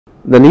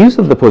The news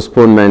of the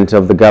postponement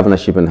of the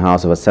governorship and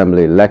House of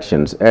Assembly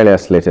elections, earlier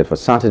slated for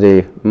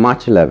Saturday,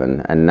 March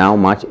 11 and now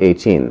March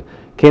 18,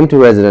 came to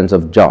residents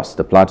of Jos,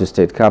 the Plateau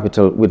state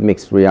capital, with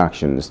mixed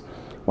reactions.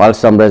 While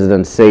some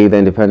residents say the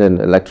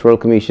Independent Electoral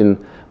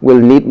Commission will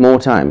need more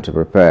time to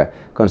prepare,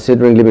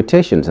 considering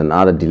limitations and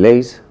other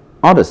delays,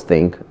 others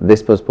think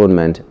this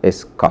postponement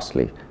is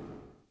costly.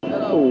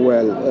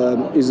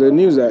 Well, it's a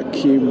news that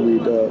came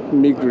with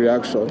mixed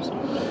reactions,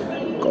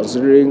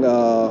 considering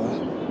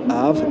I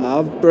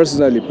have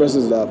personally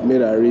persons that have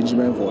made an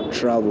arrangement for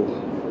travel,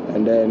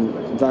 and then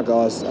in fact I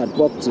was at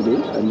work today,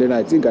 and then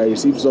I think I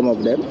received some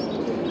of them,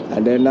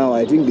 and then now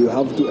I think they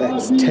have to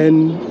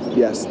extend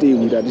their stay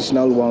with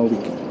additional 1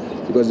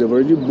 week because they've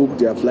already booked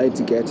their flight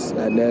tickets,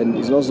 and then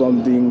it's not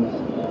something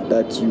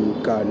that you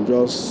can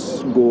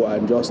just go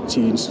and just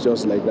change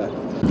just like that.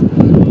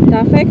 It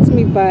affects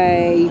me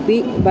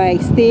by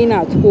staying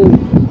at home.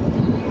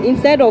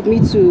 Instead of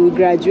me to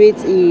graduate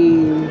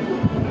in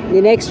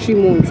the next 3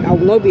 months, I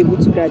will not be able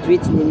to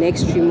graduate in the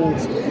next 3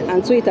 months,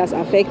 and so it has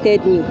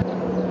affected me.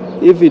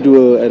 If it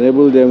will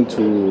enable them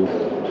to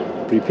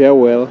prepare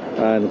well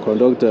and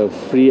conduct a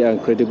free and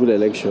credible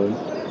election,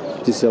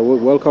 it is a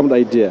welcomed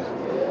idea.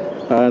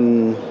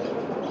 And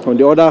on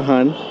the other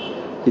hand,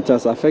 it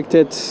has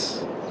affected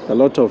a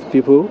lot of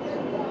people.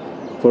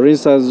 For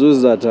instance,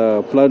 those that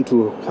plan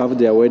to have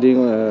their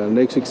wedding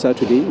next week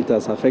Saturday, it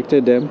has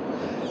affected them.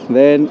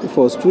 Then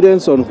for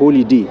students on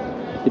holiday,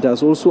 it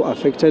has also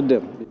affected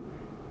them.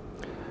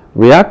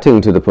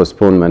 Reacting to the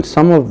postponement,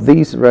 some of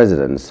these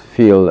residents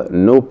feel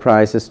no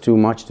price is too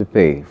much to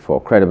pay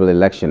for credible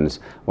elections,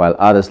 while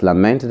others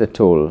lament the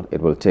toll it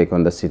will take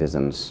on the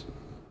citizens.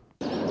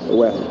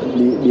 Well,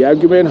 the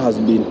argument has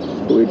been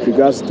with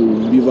regards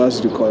to Beaver's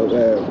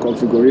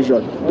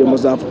configuration. They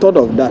must have thought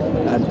of that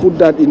and put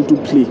that into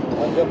play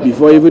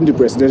before even the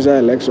presidential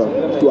election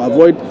to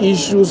avoid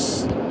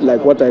issues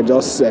like what I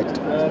just said.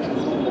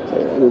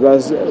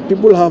 Because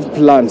people have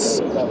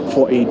plans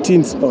for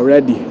 18th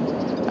already,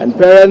 and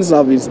parents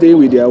have been staying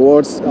with their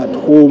wards at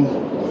home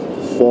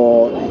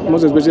for,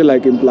 most especially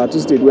like in Plateau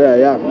State where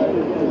I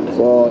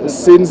am,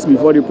 since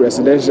before the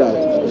presidential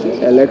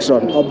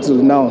election up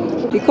till now.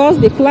 Because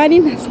the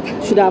planning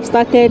should have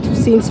started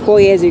since 4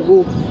 years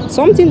ago.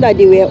 Something that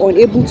they were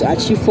unable to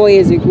achieve 4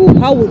 years ago,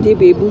 how would they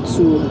be able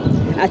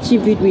to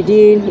achieve it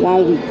within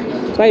 1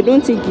 week? So I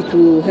don't think it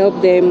will help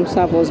them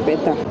serve us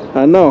better.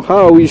 And now,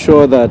 how are we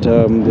sure that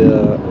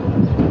the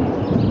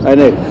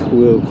INEC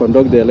will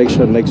conduct the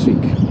election next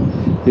week?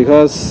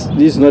 Because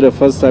this is not the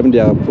first time they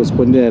are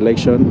postponing the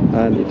election,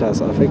 and it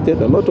has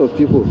affected a lot of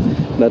people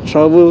that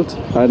traveled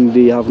and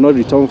they have not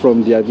returned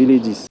from their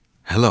villages.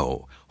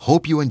 Hello,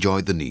 hope you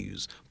enjoyed the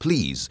news.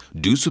 Please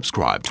do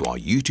subscribe to our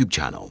YouTube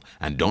channel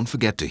and don't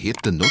forget to hit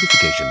the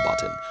notification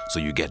button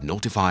so you get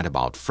notified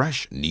about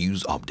fresh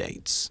news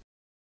updates.